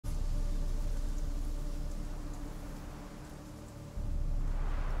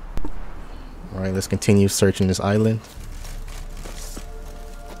Alright, let's continue searching this island.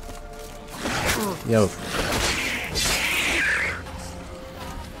 Yo.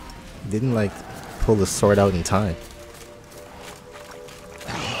 Didn't like pull the sword out in time.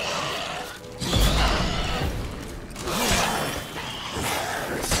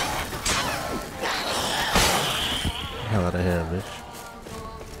 Hell out of here, bitch.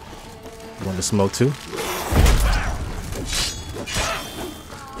 You want to smoke too?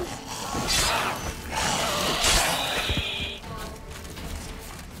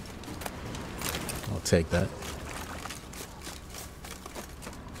 I'll take that.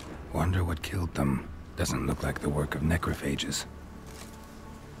 Wonder what killed them. Doesn't look like the work of necrophages.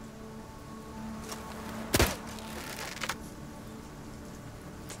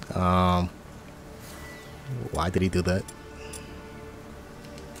 Why did he do that?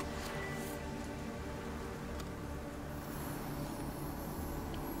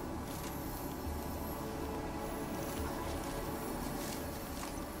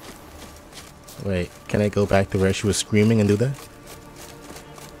 Wait, can I go back to where she was screaming and do that?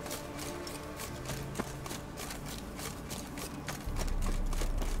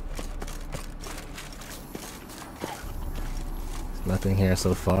 There's nothing here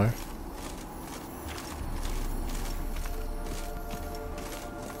so far.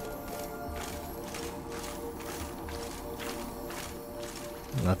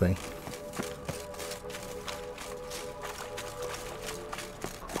 Nothing.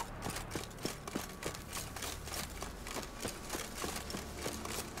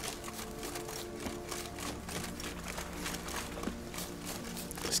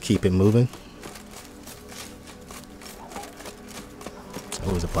 Just keep it moving.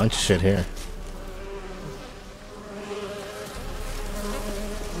 Oh, there's a bunch of shit here.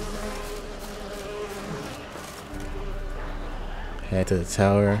 Head to the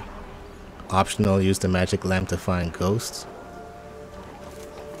tower. Optional, use the magic lamp to find ghosts.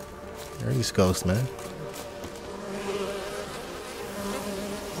 Where are these ghosts, man?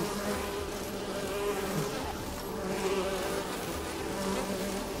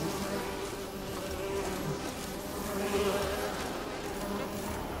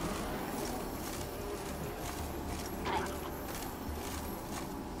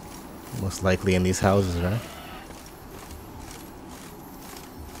 Most likely in these houses, right?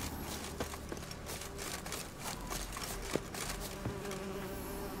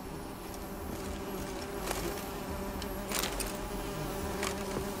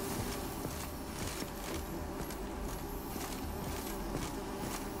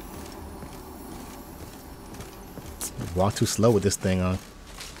 Walk too slow with this thing on.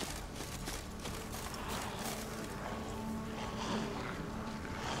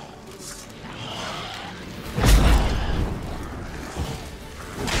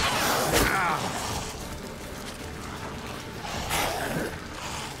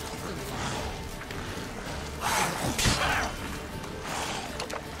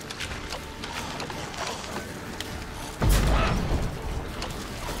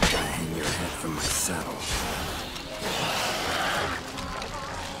 Hang your head from my saddle.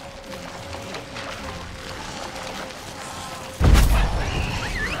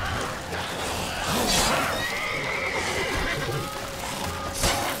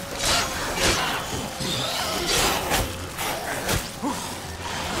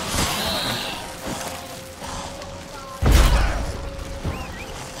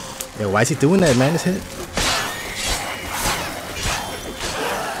 Yo, why is he doing that, man? His hit.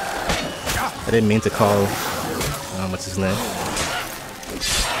 I didn't mean to call. What's his name?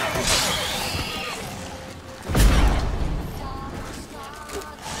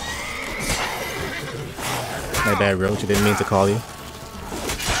 My bad, Roach. I didn't mean to call you.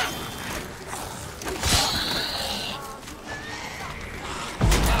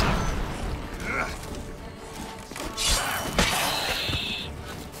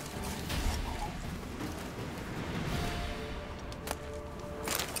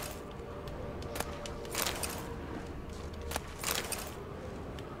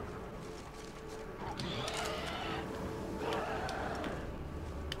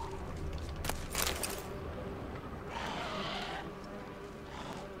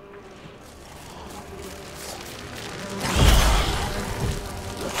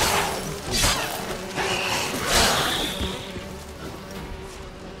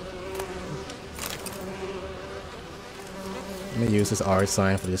 I'm gonna use this R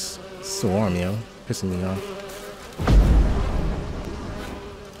sign for this swarm, yo. Pissing me off.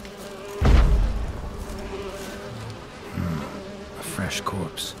 A fresh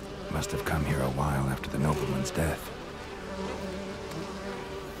corpse. Must have come here a while after the nobleman's death.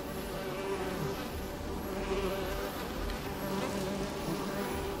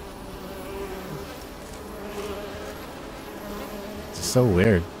 So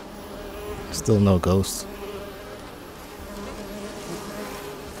weird. Still no ghost.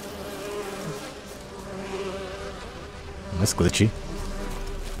 That's glitchy.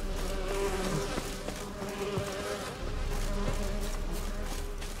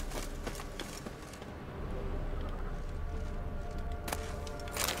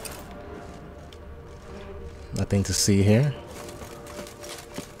 Nothing to see here.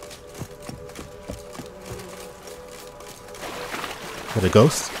 Got a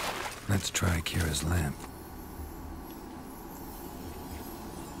ghost? Let's try Kira's lamp.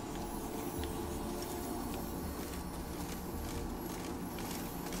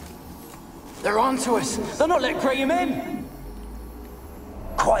 They're on to us. They'll not let Graham in.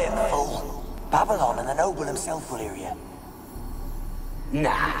 Quiet, fool. Babylon and the noble himself will hear you.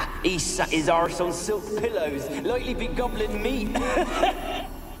 Nah, he sat his arse on silk pillows, likely be gobbling meat.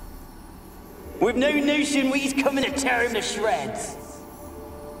 With no notion we's coming to tear him to shreds.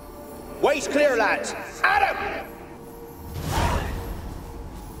 Way's clear, lads. Adam!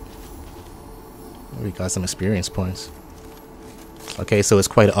 We got some experience points. Okay, so it's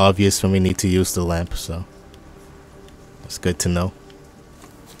quite obvious when we need to use the lamp, so it's good to know.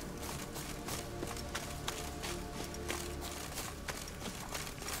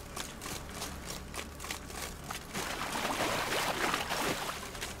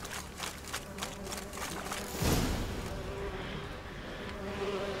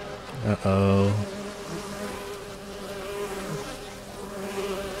 Uh-oh.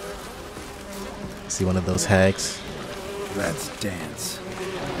 See one of those hags. Let's dance.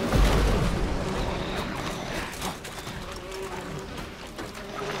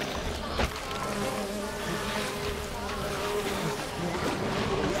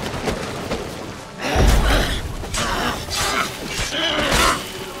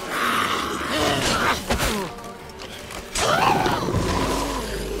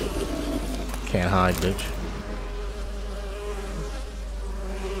 Can't hide, bitch.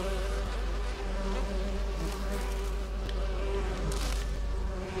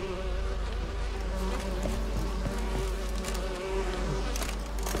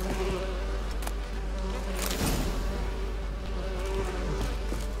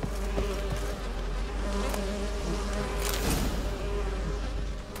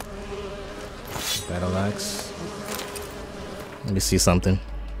 Battle axe. Let me see something.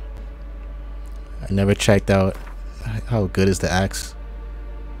 I never checked out how good is the axe.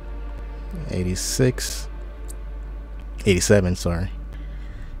 86. 87, sorry.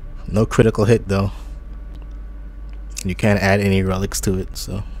 No critical hit though. You can't add any relics to it,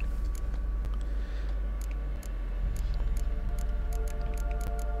 so.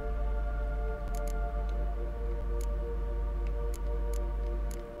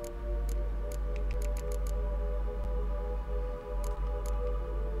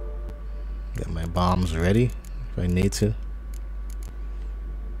 Got my bombs ready if I need to.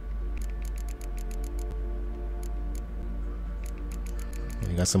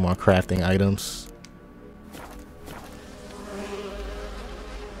 We got some more crafting items.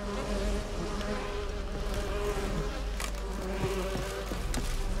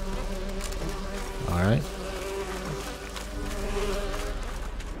 All right.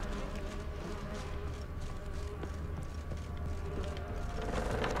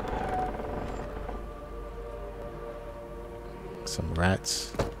 Some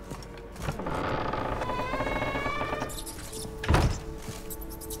rats. The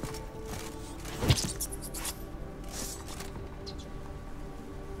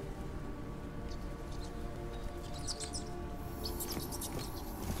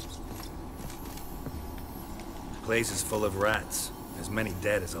place is full of rats. As many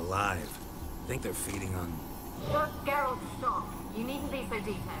dead as alive. I think they're feeding on... Look, Geralt, stop. You needn't be so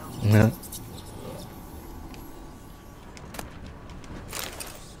detailed. Yeah.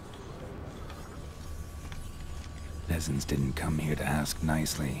 Peasants didn't come here to ask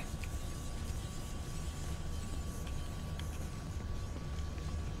nicely.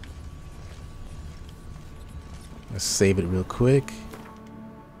 Let's save it real quick.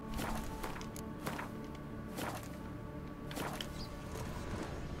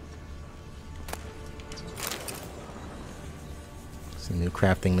 Some new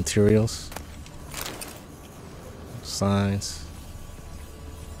crafting materials. Signs.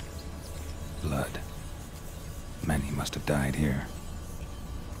 Blood. Many must have died here.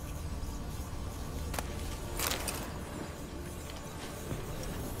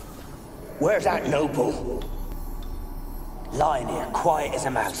 Where's that noble? Lying here, quiet as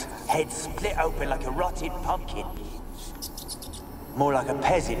a mouse, head split open like a rotted pumpkin. More like a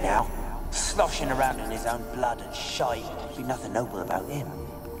peasant now, Sloshing around in his own blood and shite. Be nothing noble about him.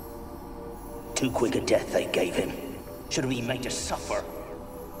 Too quick a death they gave him. Should have been made to suffer.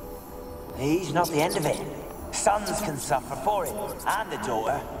 He's not the end of it. Sons can suffer for it, and the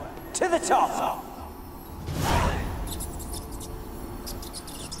daughter. To the top!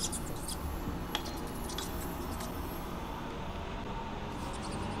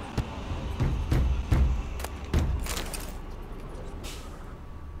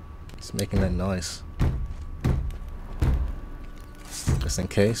 It's making that noise. Just in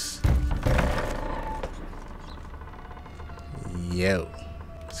case. Yo,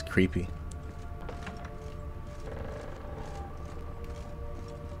 it's creepy.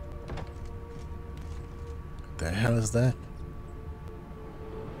 The hell is that?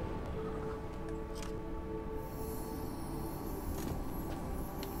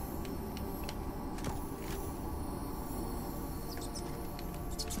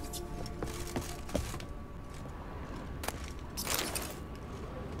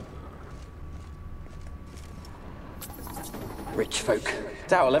 Rich folk.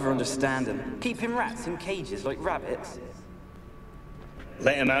 Doubt I'll ever understand them. Keeping rats in cages like rabbits.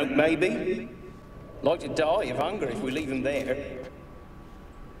 Let him out, maybe? Like to die of hunger if we leave him there.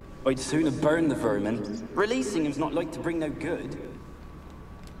 I'd sooner burn the vermin. Releasing him's not like to bring no good.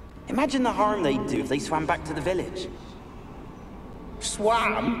 Imagine the harm they'd do if they swam back to the village.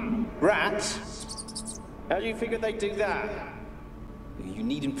 Swam? Rats? How do you figure they'd do that? You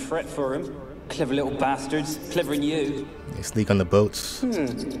needn't fret for him. Clever little bastards. Clever than you. They sneak on the boats.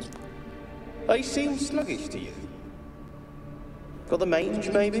 They seem sluggish to you. Got the mange,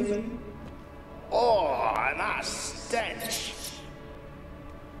 maybe? Oh, and that stench!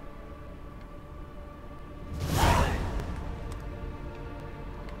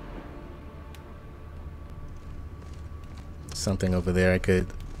 Something over there I could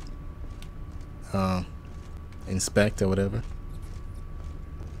inspect or whatever.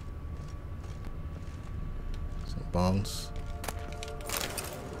 Some bones.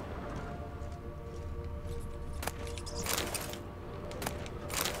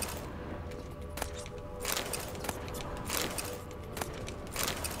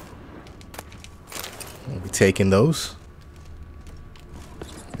 We'll be taking those.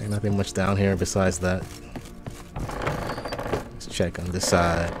 There's nothing much down here besides that. Let's check on this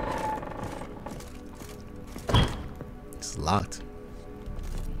side. It's locked.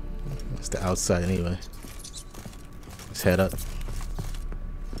 It's the outside anyway. Let's head up.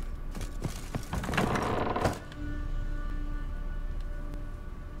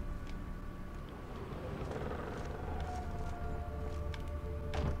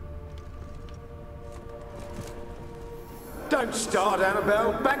 Don't start,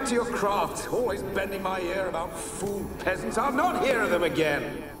 Annabelle. Back to your craft. Always bending my ear about fool peasants. I'll not hear of them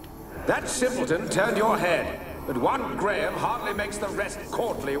again. That simpleton turned your head, but one Graham hardly makes the rest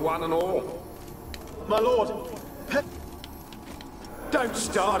courtly, one and all. My lord, Don't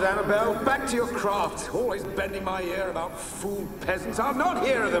start, Annabelle. Back to your craft. Always bending my ear about fool peasants. I'll not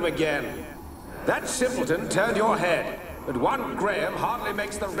hear of them again. That simpleton turned your head, but one Graham hardly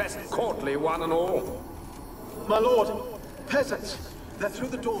makes the rest courtly, one and all. my lord, peasants. They're through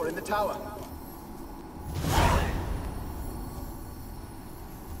the door in the tower.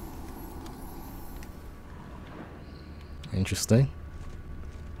 Interesting.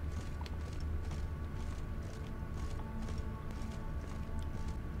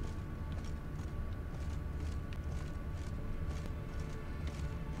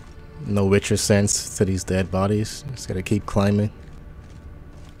 No Witcher sense to these dead bodies. Just gotta keep climbing.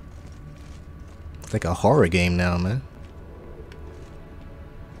 It's like a horror game now, man.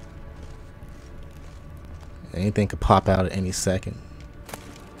 Anything could pop out at any second.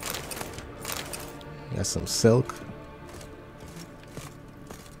 Got some silk.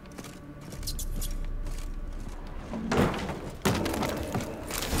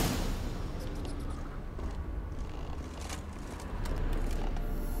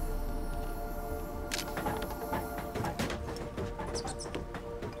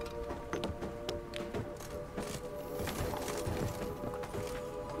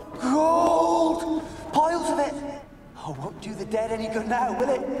 Gold! Piles of it! Oh, won't do the dead any good now, will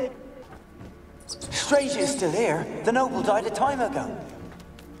it? Strange it's still here. The noble died a time ago.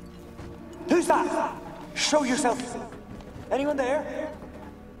 Who's that? Show yourself. Anyone there?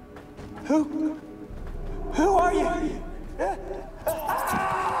 Who? Who are you?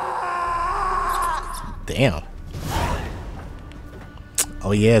 Damn.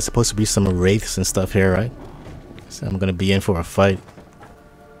 Oh yeah, it's supposed to be some wraiths and stuff here, right? So I'm gonna be in for a fight.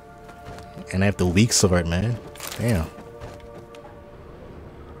 And I have the weak sword, man. Damn.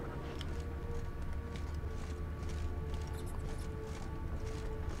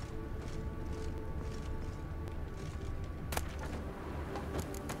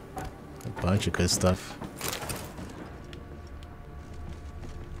 Bunch of good stuff.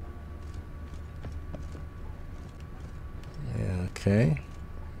 Yeah, okay.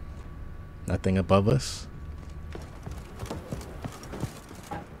 Nothing above us.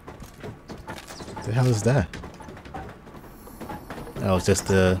 What the hell is that? That was just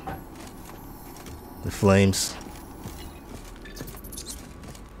the flames.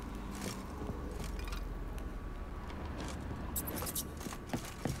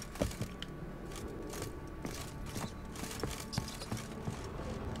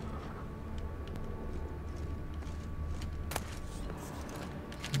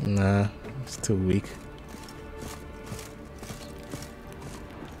 Nah, it's too weak.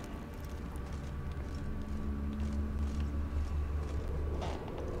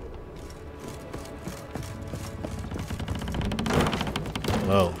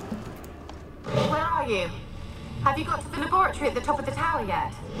 Whoa. Where are you? Have you got to the laboratory at the top of the tower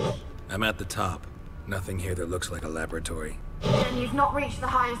yet? I'm at the top. Nothing here that looks like a laboratory. Then you've not reached the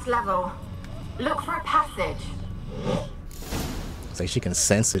highest level. Look for a passage. It's like she can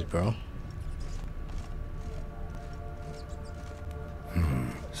sense it, bro.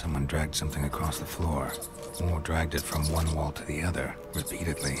 Someone dragged something across the floor. Or dragged it from one wall to the other,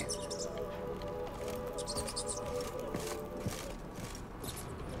 repeatedly.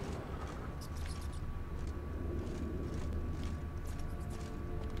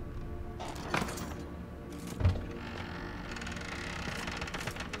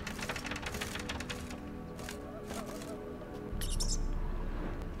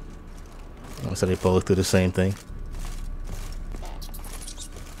 Oh, so they both do the same thing.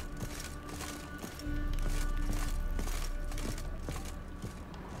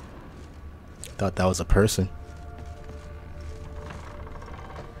 Thought that was a person.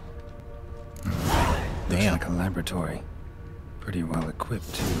 Looks Damn. like a laboratory. Pretty well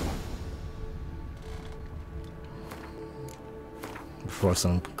equipped, too. Before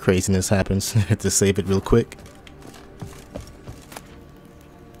some craziness happens, to save it real quick.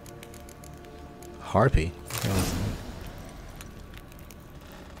 Harpy.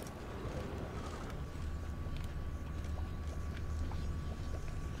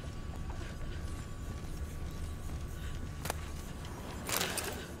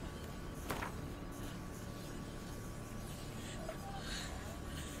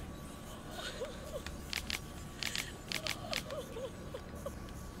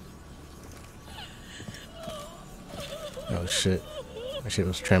 Oh shit. That shit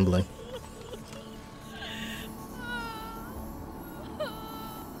was trembling.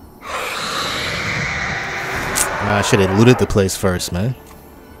 I should have looted the place first, man.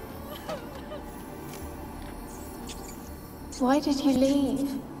 Why did you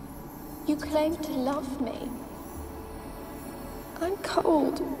leave? You claimed to love me. I'm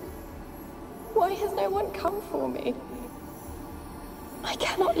cold. Why has no one come for me? I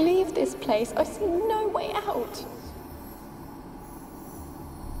cannot leave this place. I see no way out.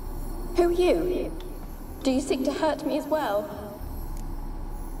 Who are you? Do you seek to hurt me as well?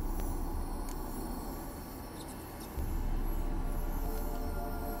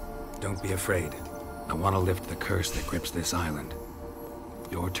 Don't be afraid. I want to lift the curse that grips this island.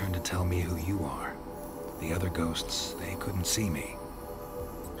 Your turn to tell me who you are. The other ghosts, they couldn't see me.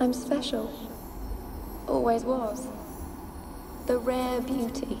 I'm special. Always was. The rare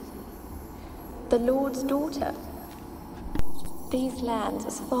beauty. The Lord's daughter. These lands,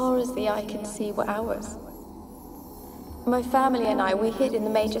 as far as the eye could see, were ours. My family and I, we hid in the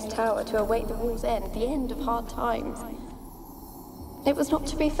Mage's Tower to await the war's end, the end of hard times. It was not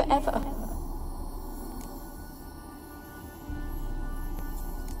to be forever.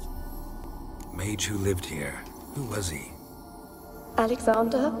 Mage who lived here. Who was he?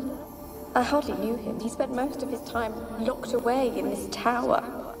 Alexander? I hardly knew him. He spent most of his time locked away in this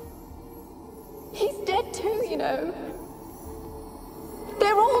tower. He's dead too, you know.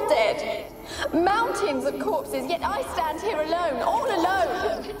 They're all dead. Mountains of corpses, yet I stand here alone, all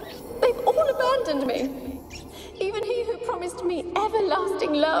alone. They've all abandoned me. Even he who promised me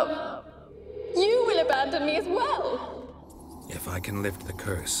everlasting love. You will abandon me as well. If I can lift the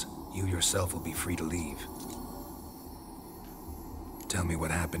curse, you yourself will be free to leave. Tell me what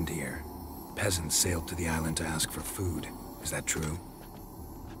happened here. Peasants sailed to the island to ask for food. Is that true?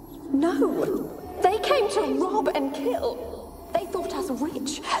 No. They came to rob and kill. They thought us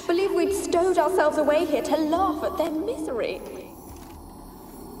rich, believed we'd stowed ourselves away here to laugh at their misery.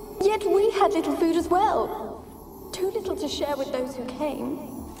 Yet we had little food as well. Too little to share with those who came.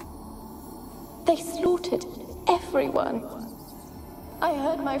 They slaughtered everyone. I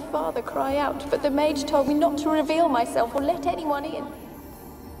heard my father cry out, but the mage told me not to reveal myself or let anyone in.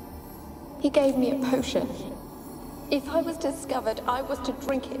 He gave me a potion. If I was discovered, I was to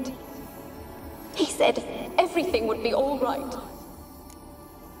drink it. He said everything would be all right.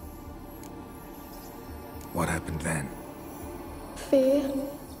 What happened then? Fear.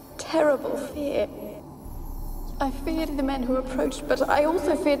 Terrible fear. I feared the men who approached, but I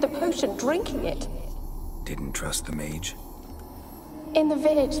also feared the potion, drinking it. Didn't trust the mage? In the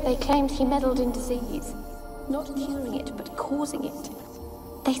village, they claimed he meddled in disease. Not curing it, but causing it.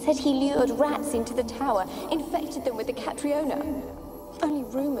 They said he lured rats into the tower, infected them with the Catriona. Only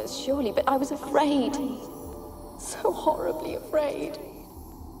rumors, surely, but I was afraid. So horribly afraid.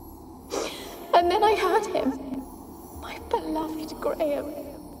 And then I heard him. My beloved Graham.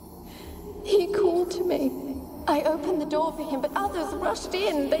 He called to me. I opened the door for him, but others rushed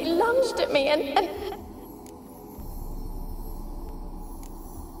in. They lunged at me and...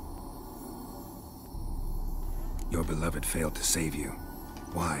 Your beloved failed to save you.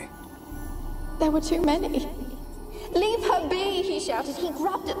 Why? There were too many. Leave her be, he shouted. He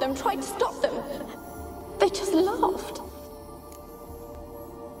grabbed at them, tried to stop them. They just laughed.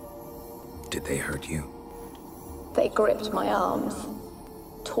 Did they hurt you? They gripped my arms,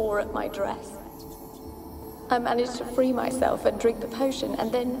 tore at my dress. I managed to free myself and drink the potion,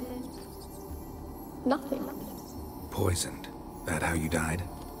 and then... nothing. Poisoned? That how you died?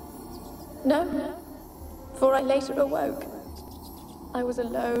 No, for I later awoke. I was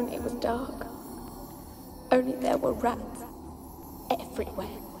alone, it was dark. Only there were rats. Everywhere.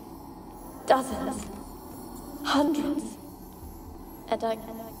 Dozens. Hundreds. And I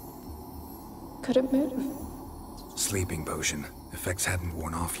couldn't move. Sleeping potion. Effects hadn't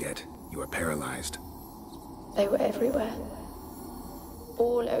worn off yet. You were paralyzed. They were everywhere.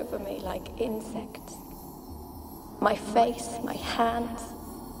 All over me like insects. My face, my hands.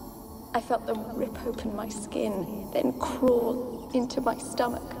 I felt them rip open my skin, then crawl into my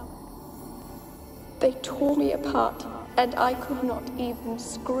stomach. They tore me apart, and I could not even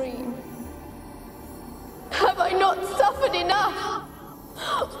scream. Have I not suffered enough?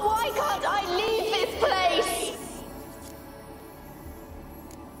 Why can't I leave this place?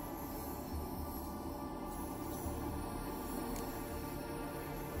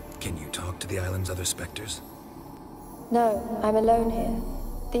 Can you talk to the island's other specters? No, I'm alone here.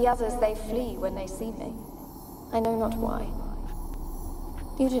 The others, they flee when they see me. I know not why.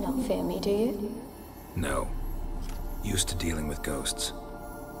 You do not fear me, do you? No. Used to dealing with ghosts.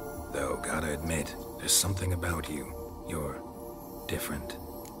 Though, gotta admit, there's something about you. You're different.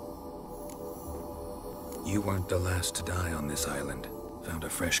 You weren't the last to die on this island. Found a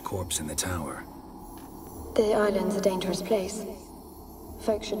fresh corpse in the tower. The island's a dangerous place.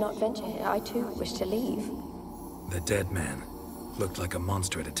 Folk should not venture here. I too wish to leave. The dead man. Looked like a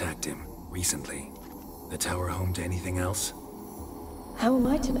monster had attacked him, recently. The tower home to anything else? How am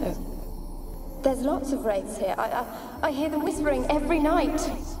I to know? There's lots of wraiths here. I hear them whispering every night.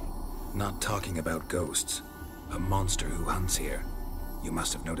 Not talking about ghosts. A monster who hunts here. You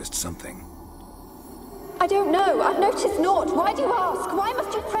must have noticed something. I don't know. I've noticed naught. Why do you ask? Why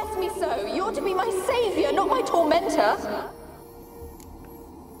must you press me so? You're to be my savior, not my tormentor.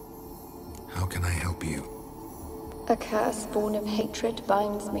 How can I help you? A curse born of hatred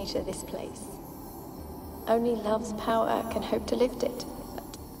binds me to this place. Only love's power can hope to lift it.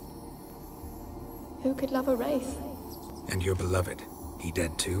 But who could love a wraith? And your beloved, he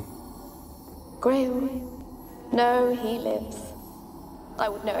dead too? Graham? No, he lives. I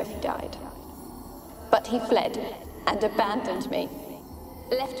would know if he died. But he fled and abandoned me.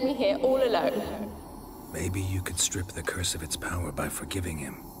 Left me here all alone. Maybe you could strip the curse of its power by forgiving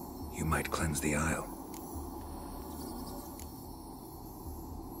him. You might cleanse the Isle.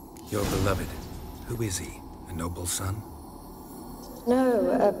 Your beloved, who is he? A noble son? No,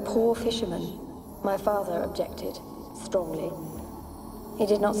 a poor fisherman. My father objected, strongly. He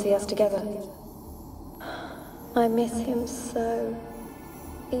did not see us together. I miss him so.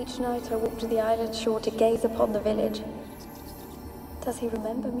 Each night I walk to the island shore to gaze upon the village. Does he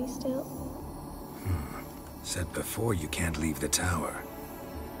remember me still? Said before you can't leave the tower.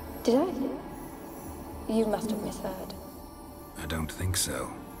 Did I? You must have misheard. I don't think so.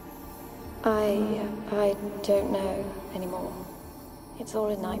 I don't know anymore. It's all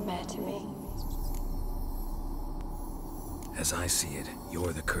a nightmare to me. As I see it,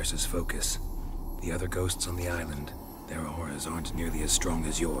 you're the curse's focus. The other ghosts on the island, their auras aren't nearly as strong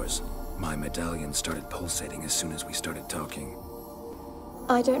as yours. My medallion started pulsating as soon as we started talking.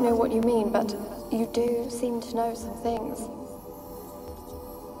 I don't know what you mean, but you do seem to know some things.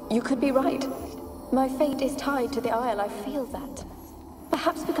 You could be right. My fate is tied to the Isle, I feel that.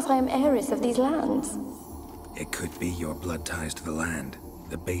 Perhaps because I am heiress of these lands. It could be your blood ties to the land.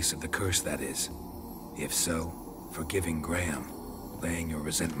 The base of the curse, that is. If so, forgiving Graham, laying your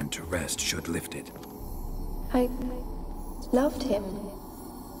resentment to rest, should lift it. I loved him.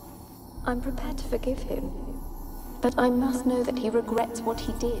 I'm prepared to forgive him. But I must know that he regrets what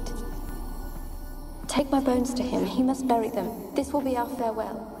he did. Take my bones to him. He must bury them. This will be our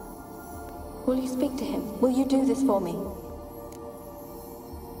farewell. Will you speak to him? Will you do this for me?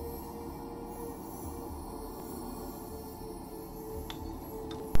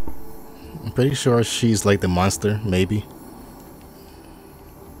 I'm pretty sure she's like the monster, maybe.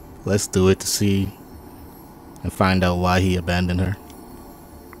 Let's do it to see and find out why he abandoned her.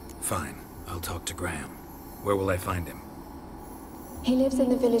 Fine. I'll talk to Graham. Where will I find him? He lives in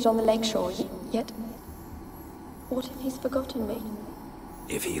the village on the lakeshore, yet... What if he's forgotten me?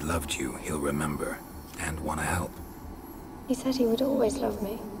 If he loved you, he'll remember, and want to help. He said he would always love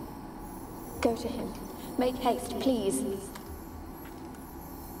me. Go to him. Make haste, please.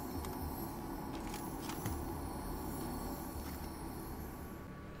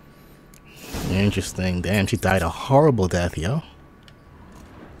 Interesting. Damn, she died a horrible death, yo.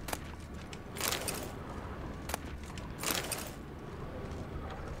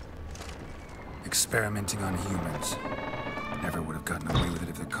 Experimenting on humans. Never would have gotten away with it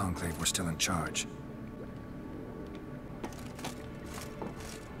if the Conclave were still in charge.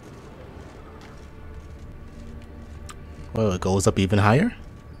 Well, it goes up even higher?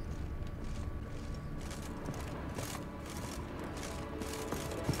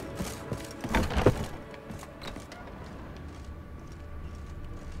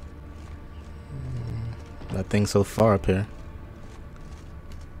 Nothing so far up here.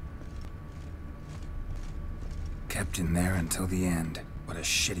 Kept in there until the end. What a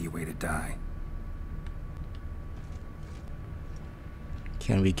shitty way to die.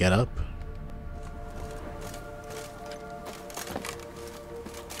 Can we get up?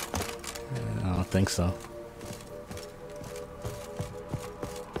 I don't think so.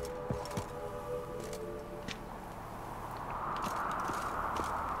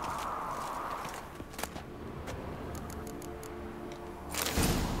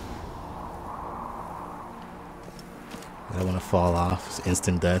 I want to fall off. It's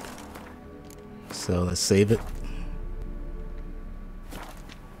instant death. So let's save it.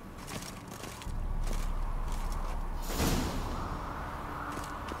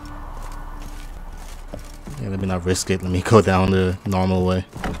 Yeah, let me not risk it. Let me go down the normal way.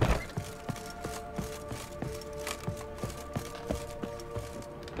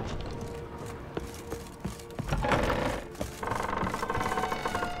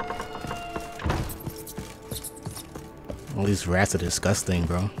 All these rats are disgusting,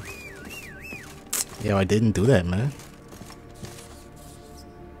 bro. Yo, I didn't do that, man.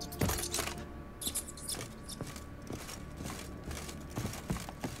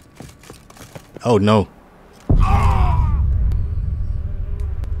 Oh, no.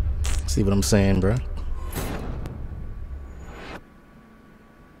 See what I'm saying, bro?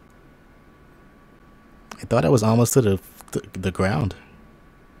 I thought I was almost to the ground.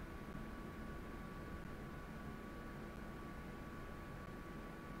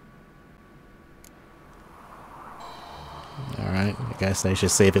 Alright, I guess I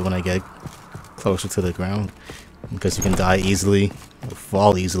should save it when I get closer to the ground, because you can die easily or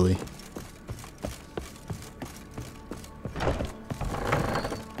fall easily.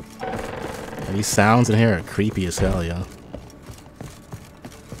 These sounds in here are creepy as hell, yo.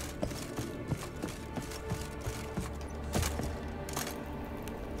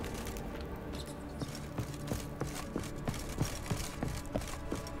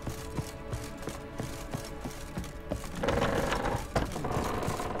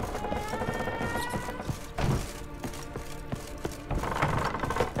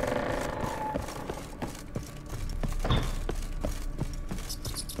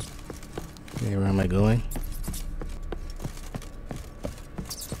 Okay, where am I going?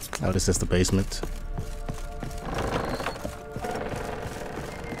 Oh, this is the basement.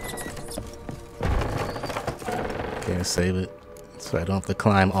 Okay, save it. So I don't have to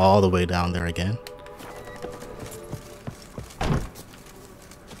climb all the way down there again.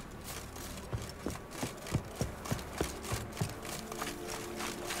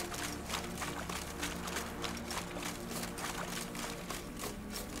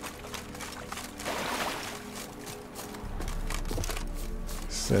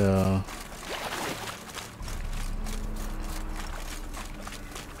 So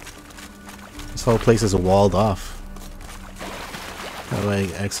this whole place is walled off. How do I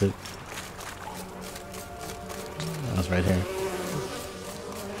exit? Oh, it's right here.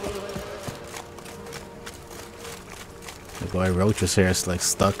 The boy Roach's hair is like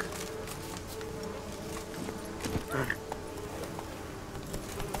stuck.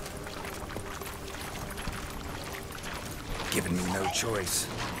 Giving me no choice.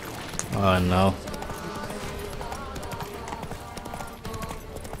 Oh no.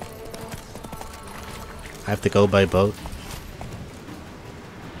 I have to go by boat.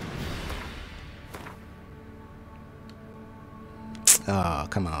 Oh,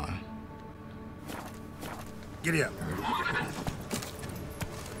 come on. Giddy up.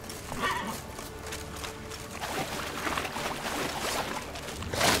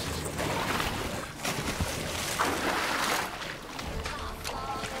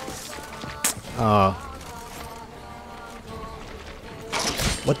 Oh.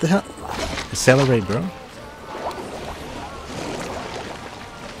 What the hell? Accelerate, bro.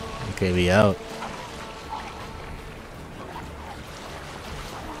 Okay, we out.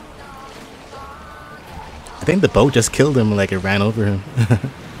 I think the boat just killed him, like it ran over him.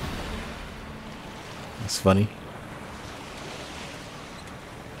 That's funny.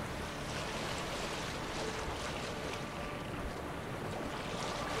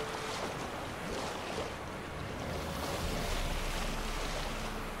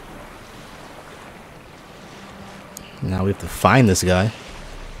 Now we have to find this guy.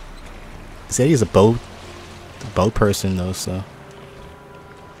 He said he's a boat person though, so.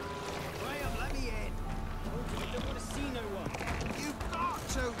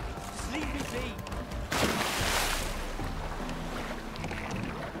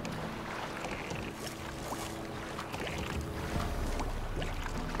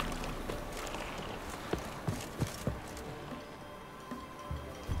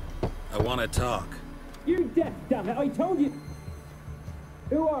 I want to talk. You're deaf, damn it! I told you.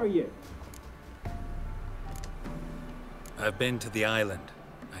 Who are you? I've been to the island.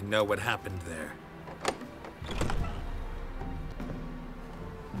 I know what happened there.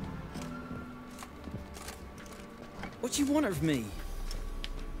 What do you want of me?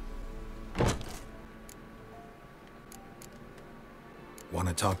 Want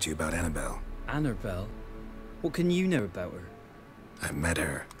to talk to you about Annabelle. Annabelle? What can you know about her? I met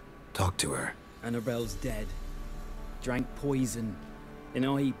her. Talked to her. Annabelle's dead. Drank poison. And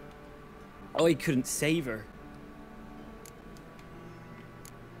I couldn't save her.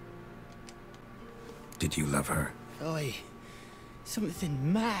 Did you love her?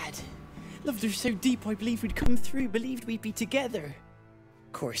 Something mad. Loved her so deep I believed we'd come through, believed we'd be together.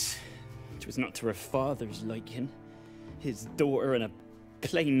 Of course, it was not to her father's liking. His daughter and a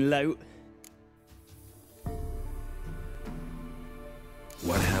plain lout.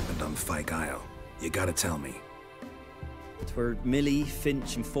 What happened on Fyke Isle? You gotta tell me. 'Twere Millie,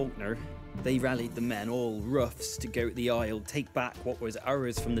 Finch and Faulkner. They rallied the men, all roughs, to go to the Isle, take back what was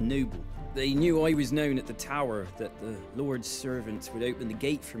ours from the noble. They knew I was known at the tower, that the Lord's servants would open the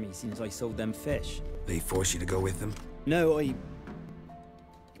gate for me since I sold them fish. They forced you to go with them? No, I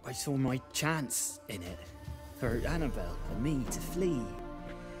saw my chance in it. For Annabelle and me to flee.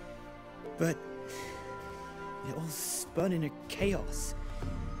 But it all spun in a chaos.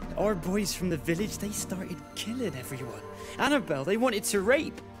 Our boys from the village, they started killing everyone. Annabelle, they wanted to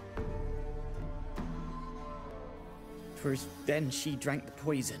rape. First, then she drank the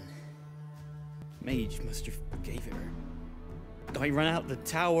poison. Mage must have gave it her. I ran out the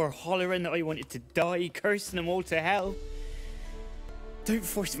tower, hollering that I wanted to die, cursing them all to hell. Don't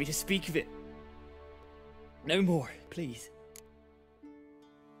force me to speak of it. No more, please.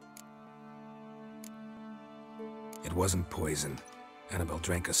 It wasn't poison. Annabelle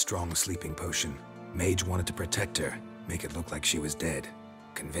drank a strong sleeping potion. Mage wanted to protect her, make it look like she was dead.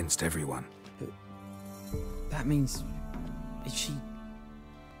 Convinced everyone. That means... is she...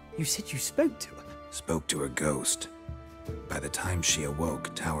 You said you spoke to her? Spoke to her ghost. By the time she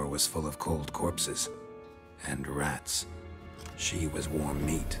awoke, tower was full of cold corpses. And rats. She was warm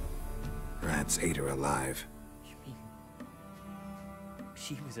meat. Rats ate her alive. You mean...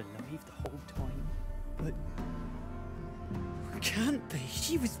 she was alive the whole time? But... can't be.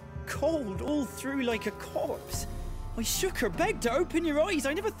 She was cold all through like a corpse. I shook her, begged her, open your eyes.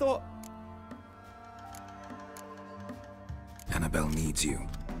 I never thought... Annabelle needs you.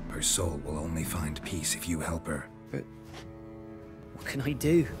 Her soul will only find peace if you help her. But... what can I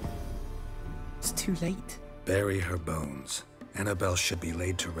do? It's too late. Bury her bones. Annabelle should be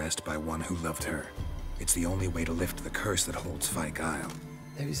laid to rest by one who loved her. It's the only way to lift the curse that holds Fyke Isle.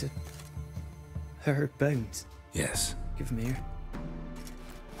 Those are... her bones. Yes. Give them here.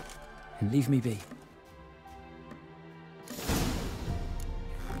 And leave me be.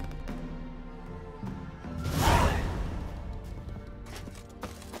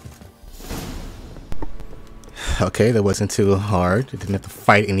 Okay, that wasn't too hard. I didn't have to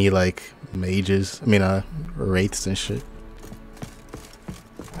fight any like mages. I mean, wraiths and shit.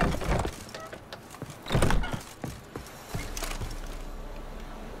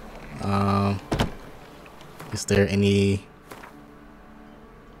 Is there any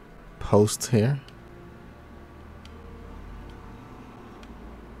posts here?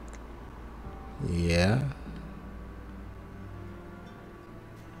 Yeah.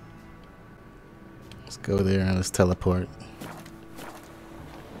 Let's go there and let's teleport.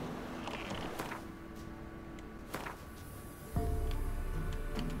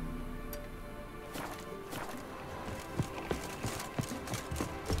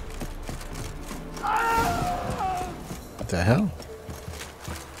 What the hell?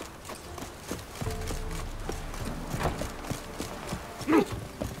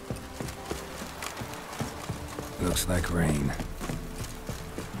 Looks like rain.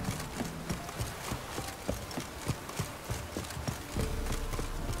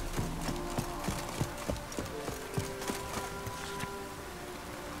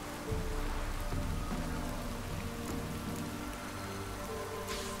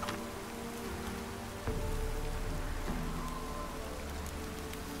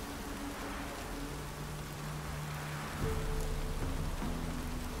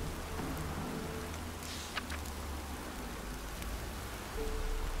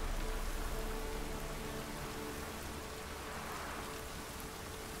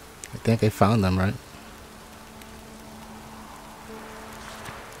 I think I found them, right?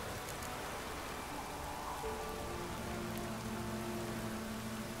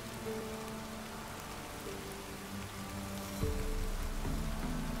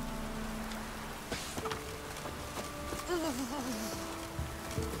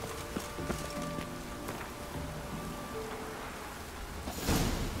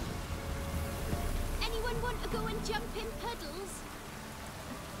 Anyone want to go and jump in puddles?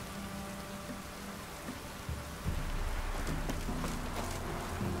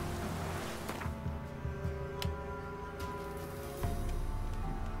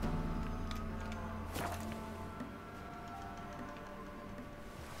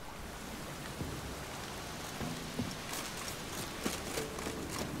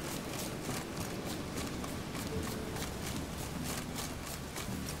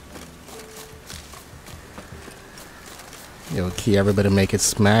 Yo, Key, everybody make it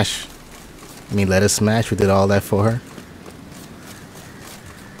smash. I mean, let it smash. We did all that for her.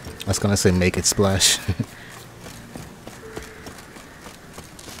 I was gonna say make it splash.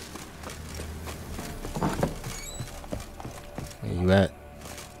 Where you at?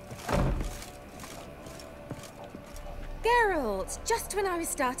 Geralt, just when I was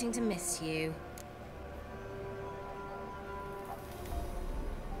starting to miss you.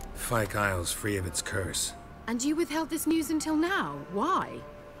 Fyke Isle's free of its curse. And you withheld this news until now? Why?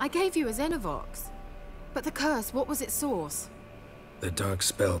 I gave you a Xenovox. But the curse, what was its source? The dark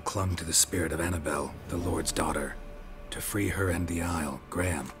spell clung to the spirit of Annabelle, the Lord's daughter. To free her and the Isle,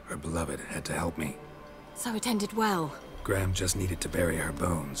 Graham, her beloved, had to help me. So it ended well. Graham just needed to bury her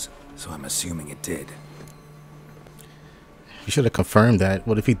bones, so I'm assuming it did. You should have confirmed that.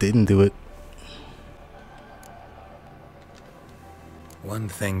 What if he didn't do it? One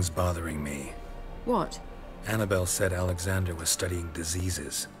thing's bothering me. What? Annabelle said Alexander was studying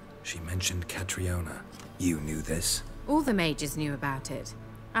diseases. She mentioned Catriona. You knew this? All the mages knew about it.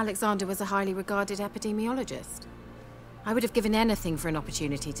 Alexander was a highly regarded epidemiologist. I would have given anything for an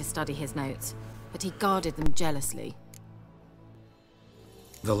opportunity to study his notes, but he guarded them jealously.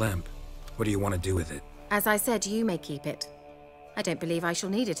 The lamp. What do you want to do with it? As I said, you may keep it. I don't believe I shall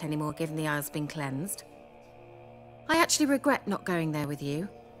need it anymore, given the Isle's been cleansed. I actually regret not going there with you.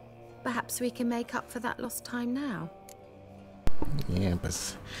 Perhaps we can make up for that lost time now. Yeah,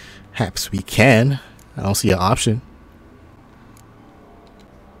 but perhaps we can. I don't see an option.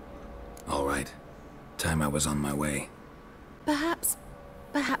 All right. Time I was on my way. Perhaps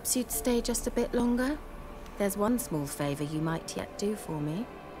you'd stay just a bit longer? There's one small favor you might yet do for me.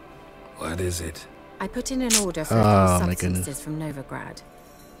 What is it? I put in an order for a few substances from Novigrad.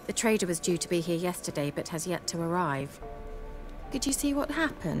 The trader was due to be here yesterday, but has yet to arrive. Could you see what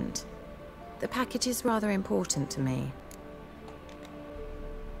happened? The package is rather important to me.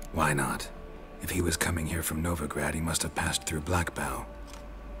 Why not? If he was coming here from Novigrad, he must have passed through Blackbow.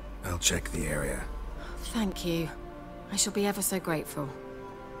 I'll check the area. Thank you. I shall be ever so grateful.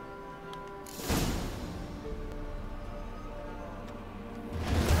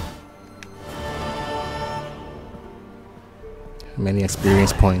 How many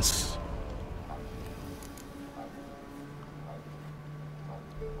experience points?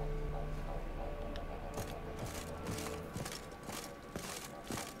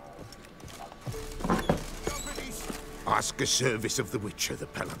 Ask a service of the Witcher, the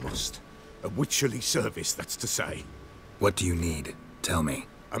Pella must. A witcherly service, that's to say. What do you need? Tell me.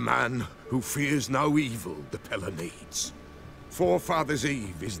 A man who fears no evil the Pella needs. Forefathers'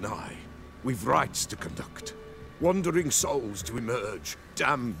 Eve is nigh. We've rites to conduct. Wandering souls to emerge.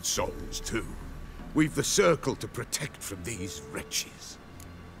 Damned souls, too. We've the circle to protect from these wretches.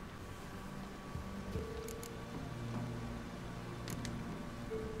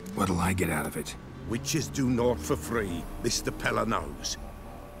 What'll I get out of it? Witches do naught for free, this the Pella knows.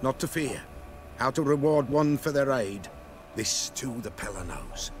 Not to fear. How to reward one for their aid, this too the Pella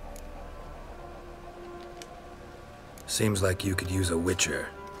knows. Seems like you could use a witcher,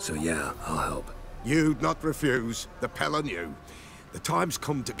 so yeah, I'll help. You'd not refuse, the Pella knew. The time's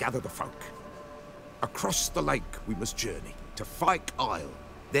come to gather the folk. Across the lake we must journey, to Fyke Isle.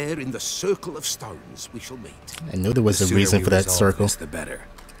 There in the circle of stones we shall meet. I knew there was a reason for that circle. The better.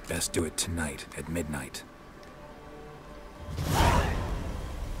 Best do it tonight at midnight.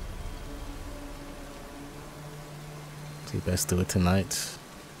 So best do it tonight.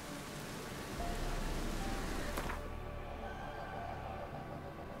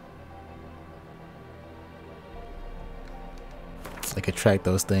 I could track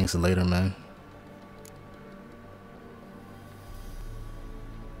those things later, man.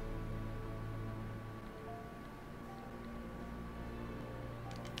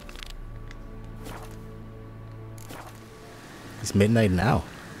 It's midnight now.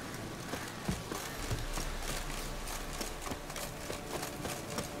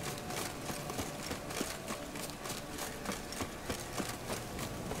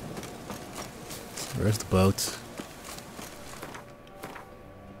 Where's the boat?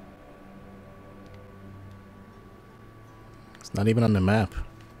 It's not even on the map.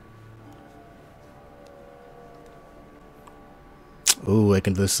 Ooh, I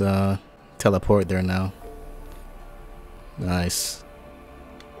can just teleport there now. Nice.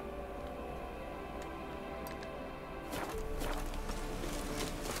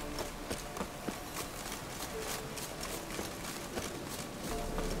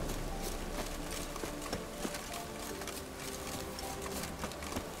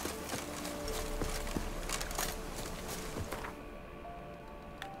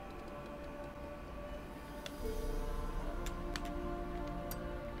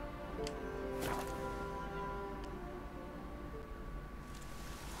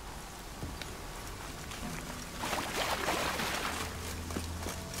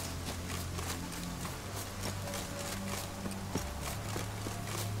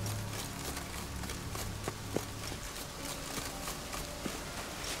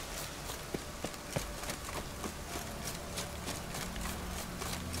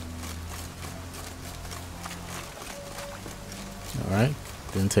 Alright,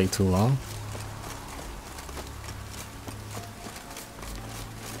 didn't take too long.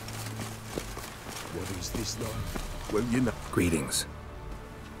 What is this like? Well, you know. Greetings.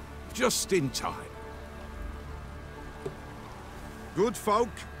 Just in time. Good folk,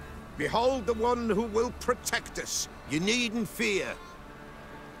 behold the one who will protect us. You needn't fear.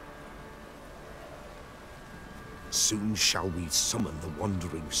 Soon shall we summon the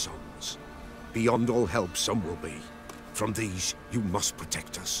wandering souls. Beyond all help some will be. From these, you must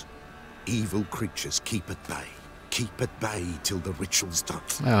protect us. Evil creatures keep at bay. Keep at bay till the ritual's done.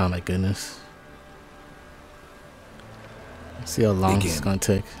 Oh my goodness. Let's see how long it's gonna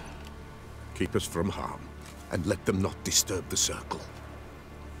take. Keep us from harm, and let them not disturb the circle.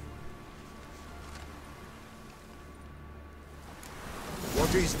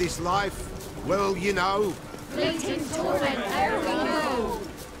 What is this life? Well, you know. Fleeting torment, ere we know.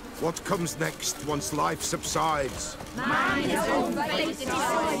 What comes next once life subsides? Man his own fate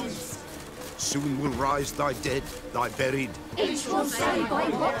decides. Soon will rise thy dead, thy buried. Each will say by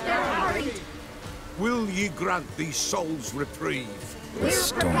what they're harried. Will ye grant these souls reprieve? We're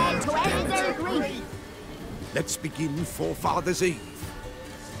prepared to end their grief. Let's begin Forefathers' Eve.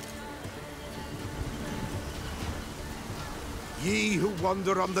 Ye who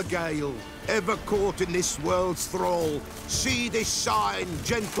wander on the gale, ever caught in this world's thrall, see this sign,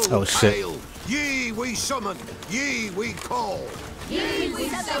 gentle hail. Ye we summon, ye we call. Ye we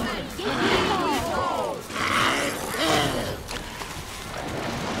summon, ye we call.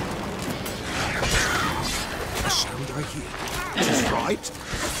 The sound I hear, 'tis right.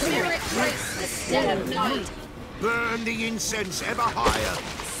 Spirit breaks the still of night. Burn the incense ever higher.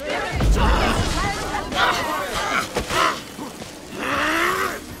 Spirit joys,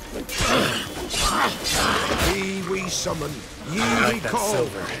 Ye we summon, ye we call.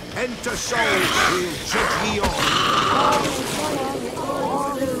 Enter souls, we'll judge ye all.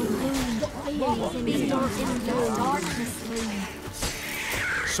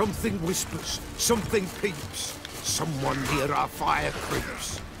 Something whispers, something peeps. Someone near our fire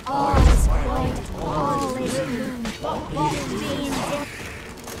creeps. All is quiet, all is gloom. What means it?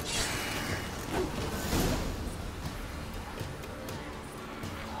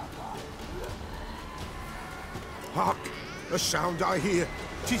 Hark! A sound I hear.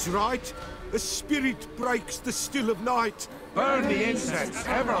 'Tis right. A spirit breaks the still of night. Burn the incense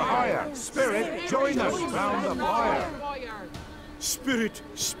ever higher. Spirit, join us round the fire. Spirit,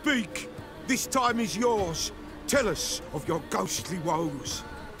 speak. This time is yours. Tell us of your ghostly woes.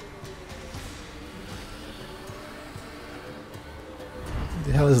 What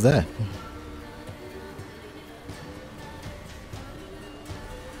the hell is that?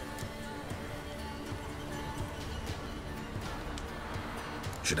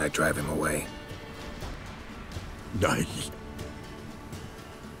 Should I drive him away? Nay.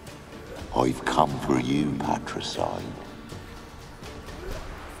 I've come for you, patricide.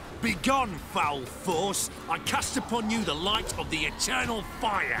 Begone, foul force! I cast upon you the light of the eternal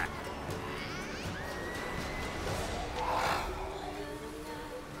fire!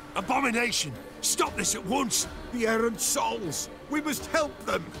 Abomination! Stop this at once! The errant souls! We must help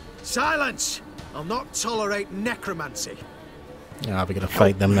them! Silence! I'll not tolerate necromancy. Yeah, we're gonna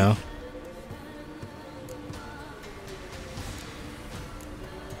fight them now.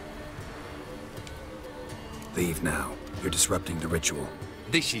 Leave now. You're disrupting the ritual.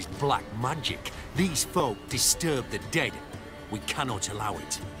 This is black magic. These folk disturb the dead. We cannot allow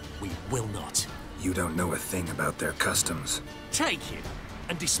it. We will not. You don't know a thing about their customs. Take him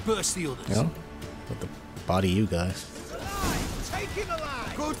and disperse the others. You know, with the body, you guys. Take him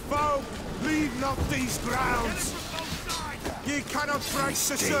alive! Good folk, leave not these grounds! Ye cannot brace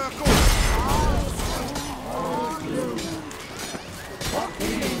the circle!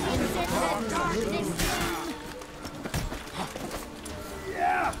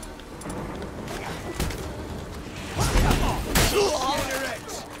 Yeah!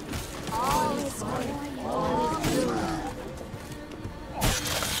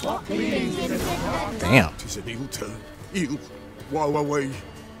 Damn. 'Tis an ill turn. Ill. Woe away.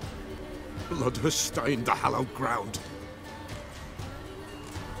 Blood has stained the hallowed ground.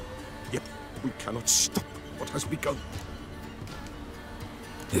 Yet we cannot stop what has begun.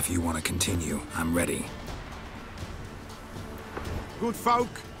 If you want to continue, I'm ready. Good folk,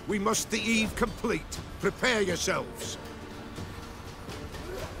 we must the eve complete. Prepare yourselves.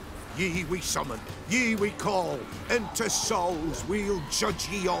 Ye we summon, ye we call. Enter souls, we'll judge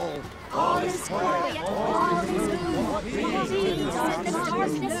ye all. All is quiet, all is gloom. What means in the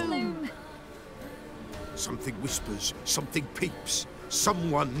darkness loom? Something whispers, something peeps.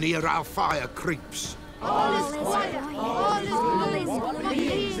 Someone near our fire creeps. All is quiet, all is gloom. What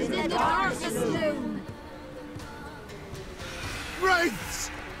means in the darkness loom?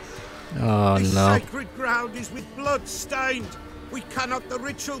 Wraiths! Oh this no. sacred ground is with blood stained. We cannot the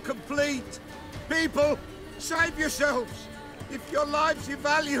ritual complete. People, save yourselves. If your lives you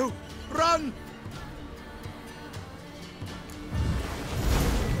value, run!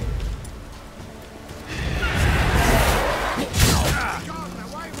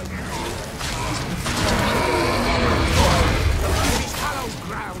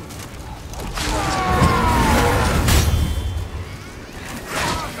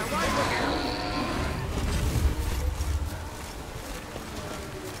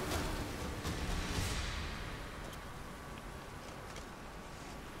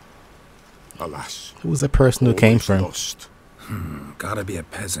 Alas. Who was the person who came from? Lost. Gotta be a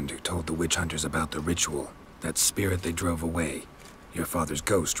peasant who told the witch hunters about the ritual. That spirit they drove away. Your father's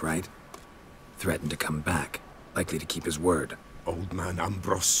ghost, right? Threatened to come back. Likely to keep his word. Old man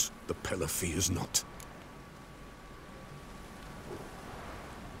Ambros, the Pella fears not.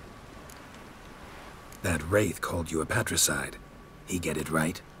 That wraith called you a patricide. He get it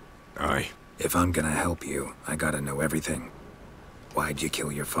right? Aye. If I'm gonna help you, I gotta know everything. Why'd you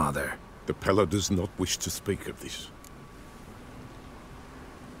kill your father? The Pella does not wish to speak of this.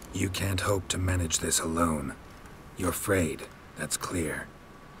 You can't hope to manage this alone. You're afraid, that's clear.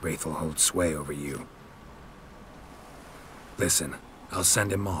 Wraith will hold sway over you. Listen, I'll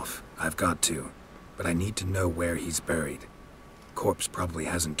send him off. I've got to. But I need to know where he's buried. Corpse probably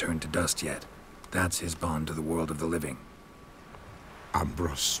hasn't turned to dust yet. That's his bond to the world of the living.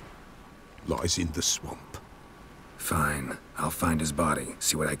 Ambros lies in the swamp. Fine. I'll find his body,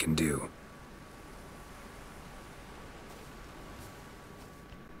 see what I can do.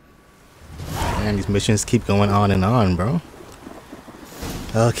 Man, these missions keep going on and on, bro.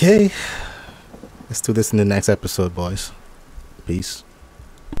 Okay. Let's do this in the next episode, boys. Peace.